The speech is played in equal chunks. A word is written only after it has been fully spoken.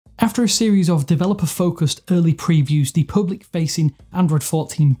After a series of developer-focused early previews, the public-facing Android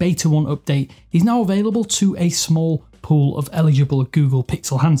 14 Beta 1 update is now available to a small pool of eligible Google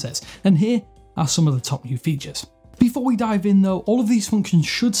Pixel handsets, and here are some of the top new features. Before we dive in though, all of these functions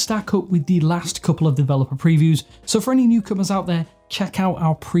should stack up with the last couple of developer previews, so for any newcomers out there, check out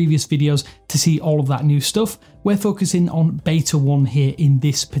our previous videos to see all of that new stuff. We're focusing on Beta 1 here in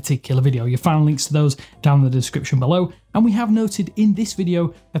this particular video. You'll find links to those down in the description below, and we have noted in this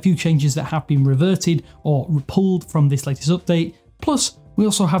video a few changes that have been reverted or pulled from this latest update, plus we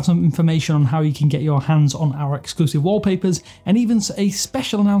also have some information on how you can get your hands on our exclusive wallpapers and even a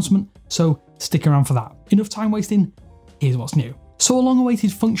special announcement, so stick around for that. Enough time wasting, here's what's new. So a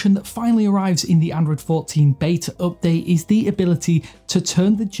long-awaited function that finally arrives in the Android 14 beta update is the ability to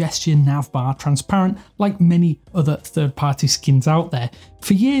turn the gesture navbar transparent like many other third-party skins out there.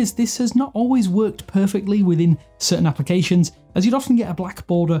 For years, this has not always worked perfectly within certain applications, as you'd often get a black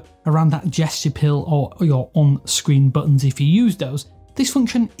border around that gesture pill or your on-screen buttons if you use those. This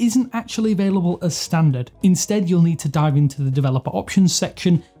function isn't actually available as standard. Instead, you'll need to dive into the developer options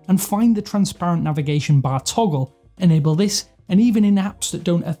section and find the transparent navigation bar toggle, enable this, and even in apps that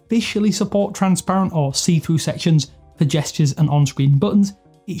don't officially support transparent or see-through sections for gestures and on-screen buttons,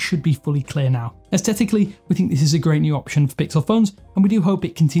 it should be fully clear now. Aesthetically, we think this is a great new option for Pixel phones, and we do hope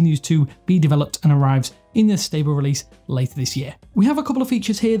it continues to be developed and arrives in a stable release later this year. We have a couple of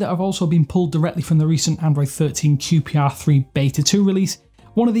features here that have also been pulled directly from the recent Android 13 QPR3 Beta 2 release.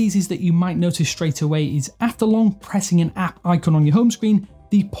 One of these is that you might notice straight away is after long pressing an app icon on your home screen,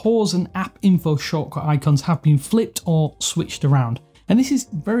 the pause and app info shortcut icons have been flipped or switched around. And this is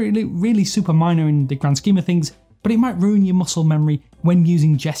really super minor in the grand scheme of things, but it might ruin your muscle memory when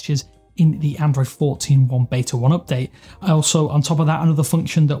using gestures in the Android 14.1 Beta 1 update. Also, on top of that, another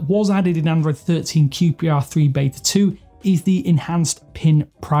function that was added in Android 13 QPR3 Beta 2 is the enhanced pin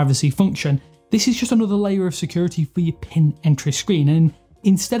privacy function. This is just another layer of security for your pin entry screen, and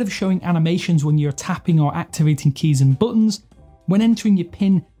instead of showing animations when you're tapping or activating keys and buttons, when entering your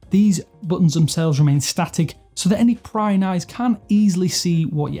PIN, these buttons themselves remain static so that any prying eyes can easily see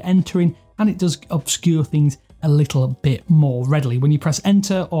what you're entering, and it does obscure things a little bit more readily. When you press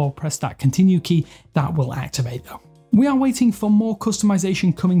enter or press that continue key, that will activate though. We are waiting for more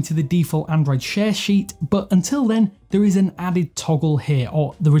customization coming to the default Android share sheet, but until then, there is an added toggle here,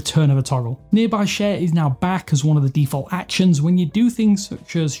 or the return of a toggle. Nearby share is now back as one of the default actions when you do things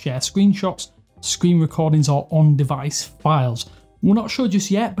such as share screenshots, screen recordings, or on-device files. We're not sure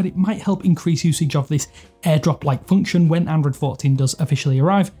just yet, but it might help increase usage of this airdrop-like function when Android 14 does officially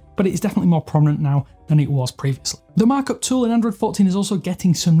arrive, but it is definitely more prominent now than it was previously. The Markup tool in Android 14 is also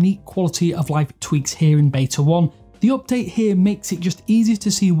getting some neat quality of life tweaks here in Beta 1. The update here makes it just easier to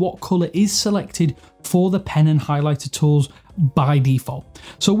see what colour is selected for the pen and highlighter tools by default.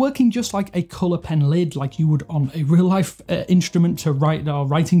 So working just like a colour pen lid like you would on a real-life instrument to write or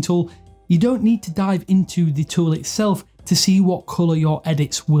writing tool, you don't need to dive into the tool itself to see what colour your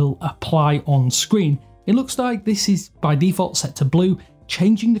edits will apply on screen. It looks like this is by default set to blue.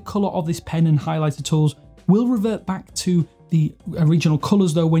 Changing the colour of this pen and highlighter tools will revert back to the original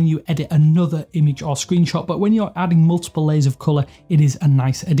colours though when you edit another image or screenshot, but when you're adding multiple layers of colour, it is a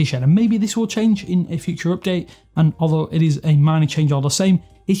nice addition. And maybe this will change in a future update, and although it is a minor change all the same,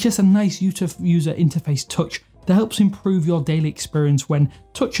 it's just a nice user interface touch that helps improve your daily experience when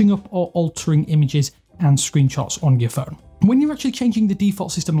touching up or altering images and screenshots on your phone. When you're actually changing the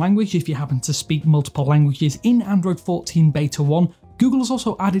default system language, if you happen to speak multiple languages in Android 14 Beta 1, Google has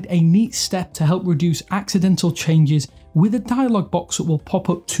also added a neat step to help reduce accidental changes with a dialog box that will pop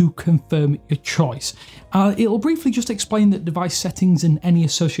up to confirm your choice. It'll briefly just explain that device settings and any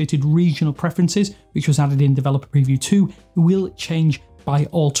associated regional preferences, which was added in Developer Preview 2, will change by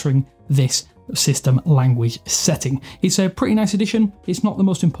altering this system language setting. It's a pretty nice addition. It's not the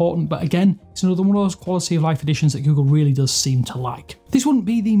most important, but again, it's another one of those quality of life additions that Google really does seem to like. This wouldn't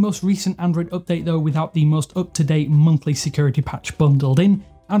be the most recent Android update though without the most up-to-date monthly security patch bundled in.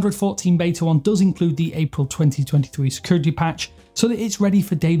 Android 14 Beta 1 does include the April 2023 security patch, so that it's ready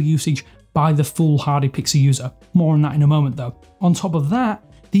for daily usage by the foolhardy Pixel user. More on that in a moment though. On top of that,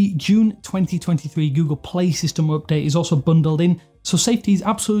 the June 2023 Google Play System update is also bundled in, so safety is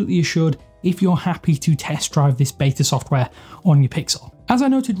absolutely assured if you're happy to test drive this beta software on your Pixel. As I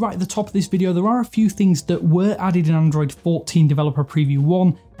noted right at the top of this video, there are a few things that were added in Android 14 Developer Preview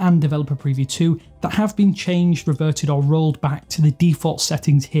 1 and Developer Preview 2 that have been changed, reverted, or rolled back to the default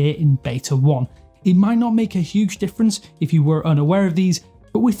settings here in Beta 1. It might not make a huge difference if you were unaware of these,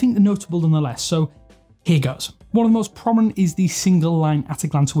 but we think they're notable nonetheless, so here goes. One of the most prominent is the single line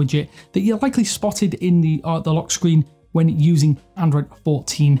at-a-glance widget that you likely spotted in the lock screen when using Android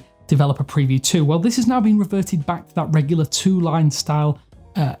 14 Developer Preview 2. Well, this has now been reverted back to that regular 2-line style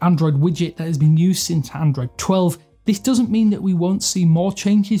Android widget that has been used since Android 12. This doesn't mean that we won't see more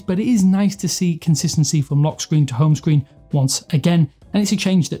changes, but it is nice to see consistency from lock screen to home screen once again, and it's a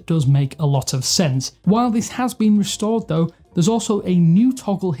change that does make a lot of sense. While this has been restored though, there's also a new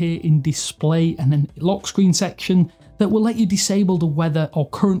toggle here in display and then lock screen section that will let you disable the weather or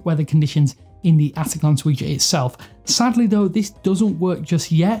current weather conditions in the at a glance widget itself. Sadly though, this doesn't work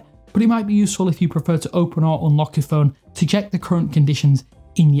just yet, but it might be useful if you prefer to open or unlock your phone to check the current conditions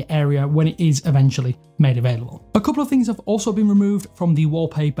in your area when it is eventually made available. A couple of things have also been removed from the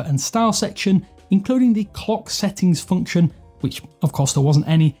wallpaper and style section, including the clock settings function, which of course there wasn't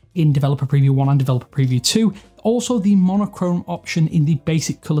any in Developer Preview 1 and Developer Preview 2. Also, the monochrome option in the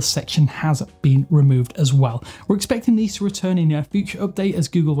basic color section has been removed as well. We're expecting these to return in a future update as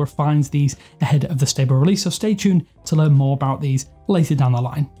Google refines these ahead of the stable release, so stay tuned to learn more about these later down the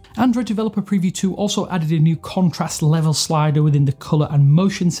line. Android Developer Preview 2 also added a new contrast level slider within the color and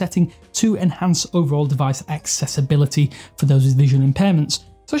motion setting to enhance overall device accessibility for those with visual impairments.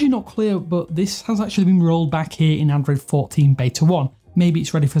 It's actually not clear, but this has actually been rolled back here in Android 14 Beta 1. Maybe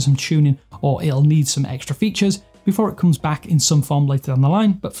it's ready for some tuning or it'll need some extra features before it comes back in some form later down the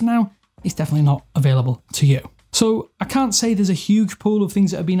line, but for now, it's definitely not available to you. So I can't say there's a huge pool of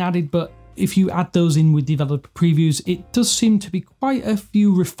things that have been added, but if you add those in with developer previews, it does seem to be quite a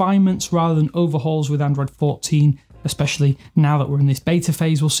few refinements rather than overhauls with Android 14, especially now that we're in this beta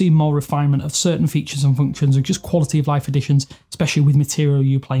phase. We'll see more refinement of certain features and functions and just quality of life additions, especially with Material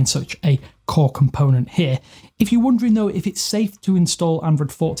You playing such a core component here. If you're wondering though if it's safe to install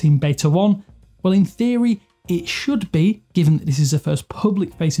Android 14 Beta 1, well in theory it should be, given that this is the first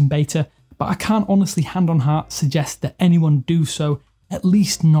public facing beta, but I can't honestly hand on heart suggest that anyone do so, at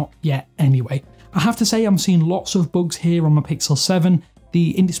least not yet anyway. I have to say I'm seeing lots of bugs here on my Pixel 7.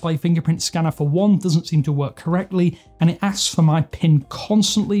 The in-display fingerprint scanner for one doesn't seem to work correctly, and it asks for my PIN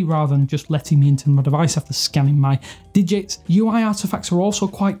constantly rather than just letting me into my device after scanning my digits. UI artifacts are also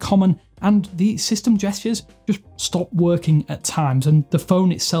quite common, and the system gestures just stop working at times, and the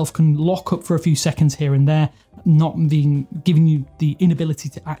phone itself can lock up for a few seconds here and there, giving you the inability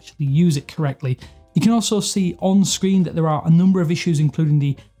to actually use it correctly. You can also see on screen that there are a number of issues, including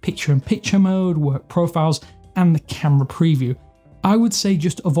the picture-in-picture mode, work profiles, and the camera preview. I would say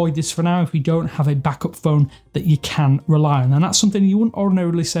just avoid this for now if you don't have a backup phone that you can rely on, and that's something you wouldn't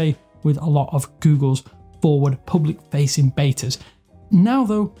ordinarily say with a lot of Google's forward public-facing betas. Now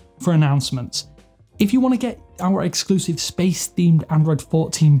though, for announcements. If you want to get our exclusive space-themed Android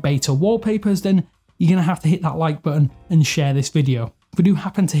 14 beta wallpapers, then you're going to have to hit that like button and share this video. If we do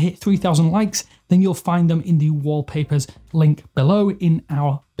happen to hit 3,000 likes, then you'll find them in the wallpapers link below in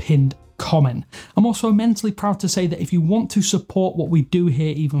our pinned comment. I'm also immensely proud to say that if you want to support what we do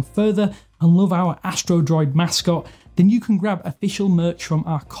here even further and love our Astro Droid mascot, then you can grab official merch from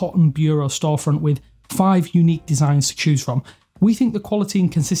our Cotton Bureau storefront with 5 unique designs to choose from. We think the quality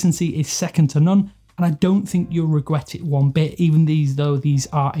and consistency is second to none, and I don't think you'll regret it one bit, even though these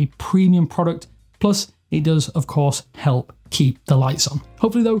are a premium product. Plus, it does, of course, help keep the lights on.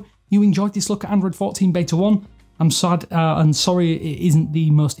 Hopefully though, you enjoyed this look at Android 14 Beta 1. I'm sad and sorry it isn't the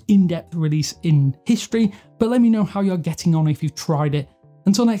most in-depth release in history, but let me know how you're getting on if you've tried it.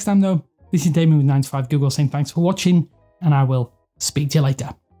 Until next time though, this is Damien with 9to5 Google saying thanks for watching, and I will speak to you later.